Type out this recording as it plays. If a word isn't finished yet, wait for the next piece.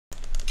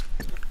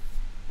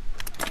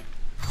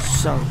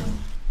So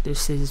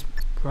this is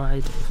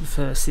RIDE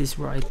versus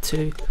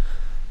RIDE2.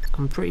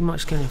 I'm pretty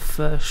much going to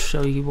first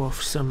show you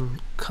off some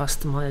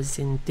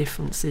customizing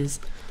differences.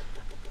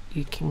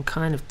 You can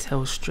kind of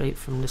tell straight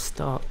from the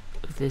start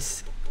of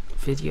this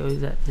video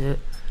that the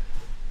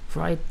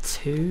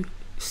RIDE2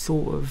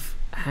 sort of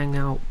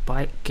hangout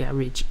bike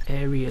garage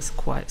area is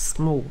quite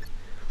small,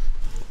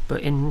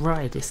 but in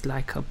RIDE it's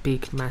like a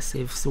big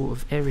massive sort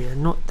of area.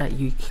 Not that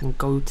you can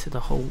go to the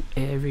whole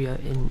area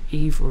in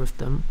either of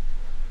them,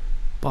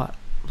 but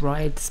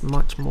RIDE's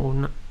much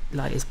more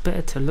like, it's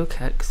better to look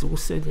at because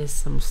also there's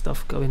some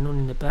stuff going on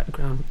in the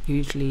background,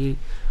 usually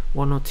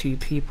one or two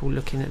people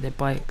looking at their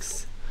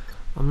bikes.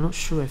 I'm not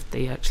sure if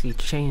they actually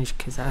changed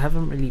because I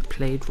haven't really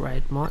played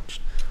RIDE much,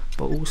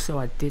 but also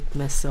I did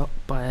mess up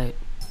by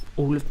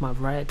all of my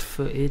RIDE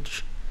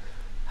footage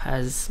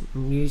has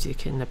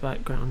music in the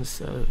background,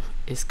 so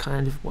it's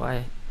kind of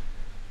why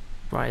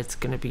RIDE's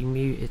gonna be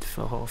muted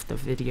for half the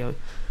video.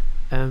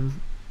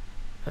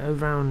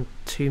 Around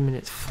 2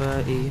 minutes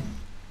 30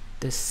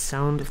 the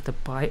sound of the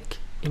bike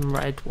in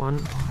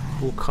RIDE1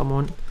 will come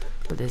on,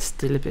 but there's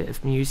still a bit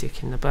of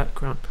music in the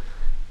background.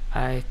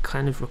 I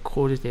kind of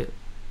recorded it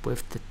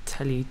with the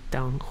telly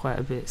down quite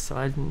a bit, so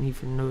I didn't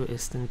even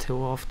notice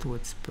until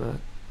afterwards,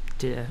 but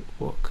yeah,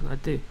 what can I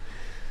do?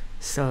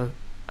 So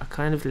I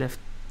kind of left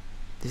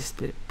this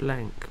bit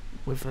blank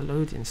with a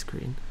loading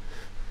screen.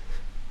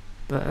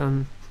 But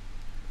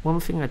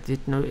one thing I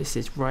did notice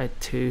is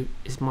RIDE2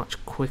 is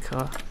much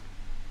quicker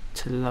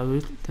to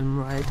load than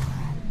RIDE,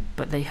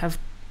 but they have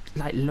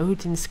like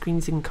loading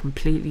screens in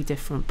completely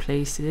different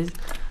places.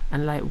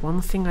 And like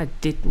one thing I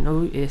did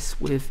notice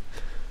with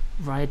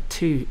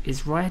RIDE2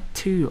 is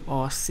RIDE2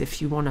 asks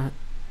if you want to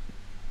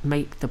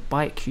make the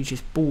bike you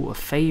just bought a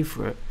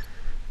favorite,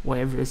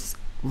 whereas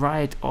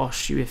RIDE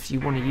asks you if you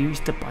want to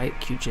use the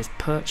bike you just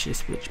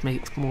purchased, which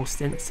makes more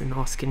sense than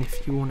asking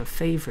if you want to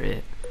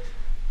favorite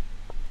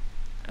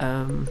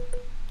it.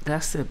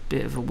 That's a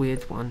bit of a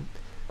weird one.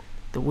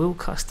 The wheel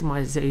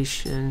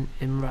customization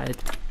in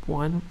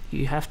RIDE1,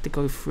 you have to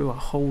go through a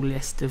whole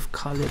list of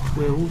coloured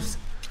wheels,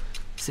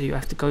 so you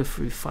have to go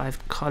through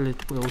 5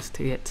 coloured wheels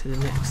to get to the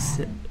next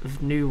set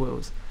of new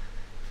wheels.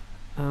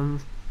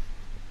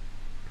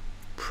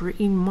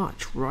 Pretty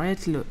much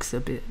RIDE looks a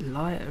bit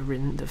lighter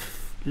in the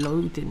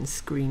loading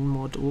screen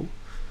model.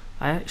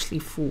 I actually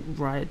thought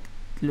RIDE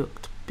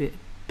looked a bit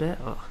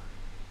better,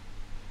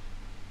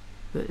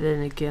 but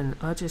then again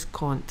I just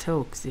can't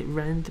tell because it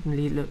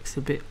randomly looks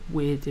a bit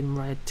weird in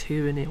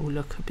RIDE2 and it will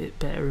look a bit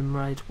better in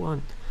RIDE1.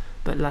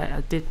 But like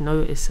I did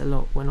notice a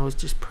lot when I was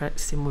just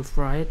practicing with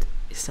RIDE,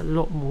 it's a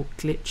lot more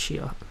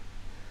glitchier.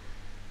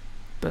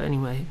 But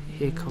anyway,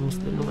 here comes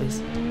the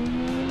noise.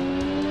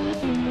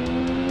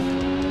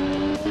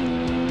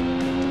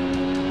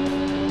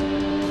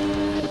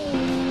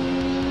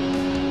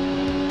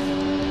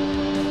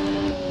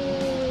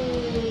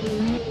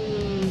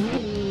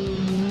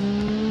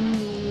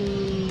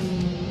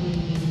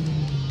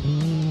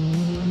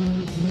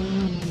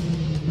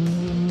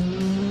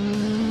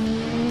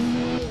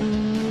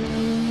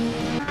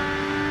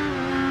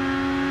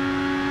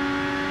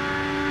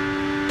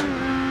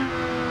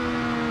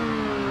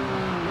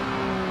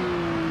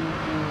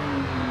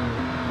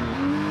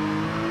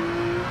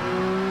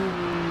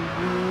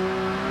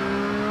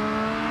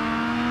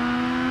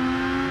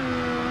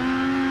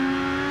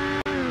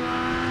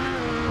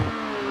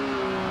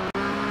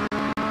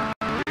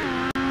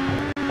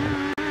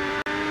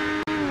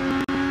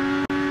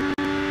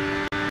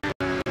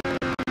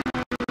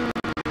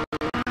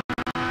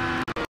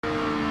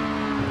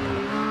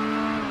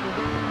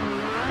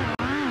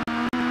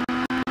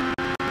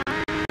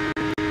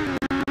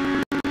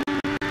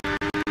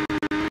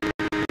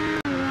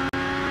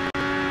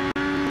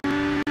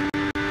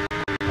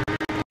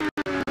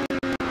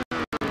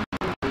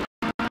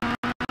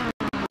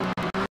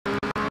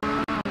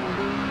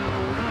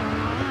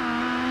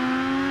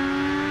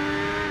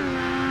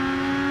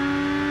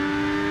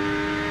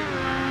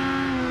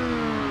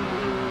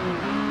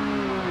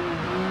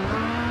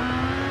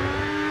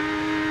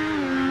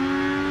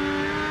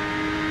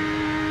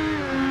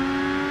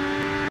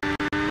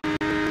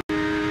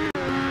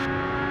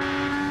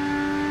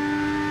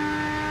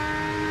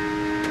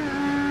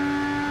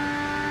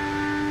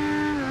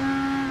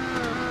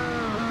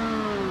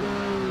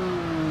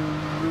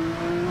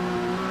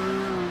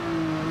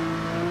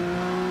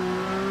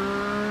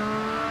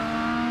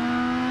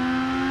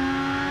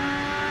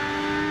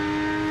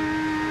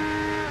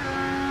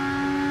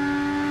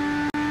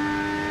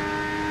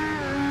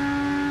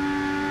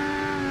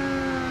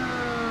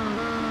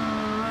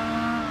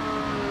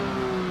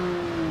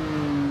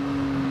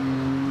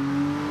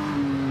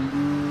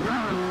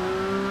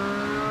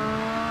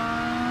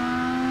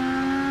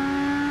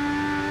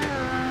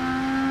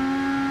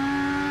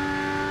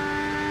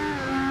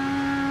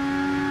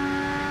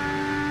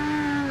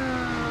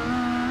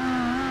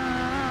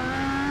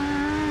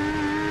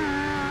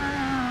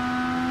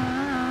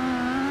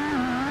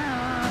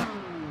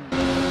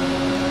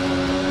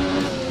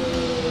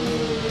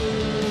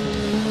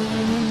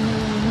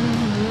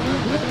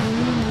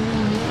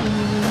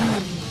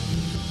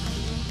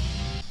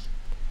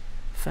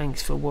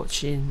 thanks for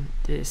watching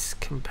this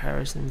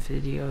comparison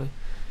video.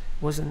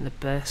 Wasn't the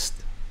best,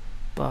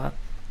 but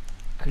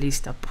at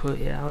least I put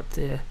it out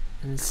there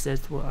and said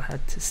what I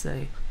had to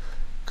say,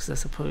 because I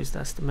suppose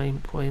that's the main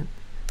point.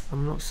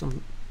 I'm not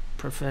some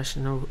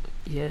professional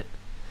yet,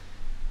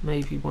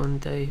 maybe one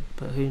day,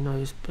 but who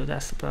knows. But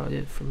that's about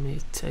it from me.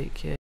 Take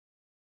care.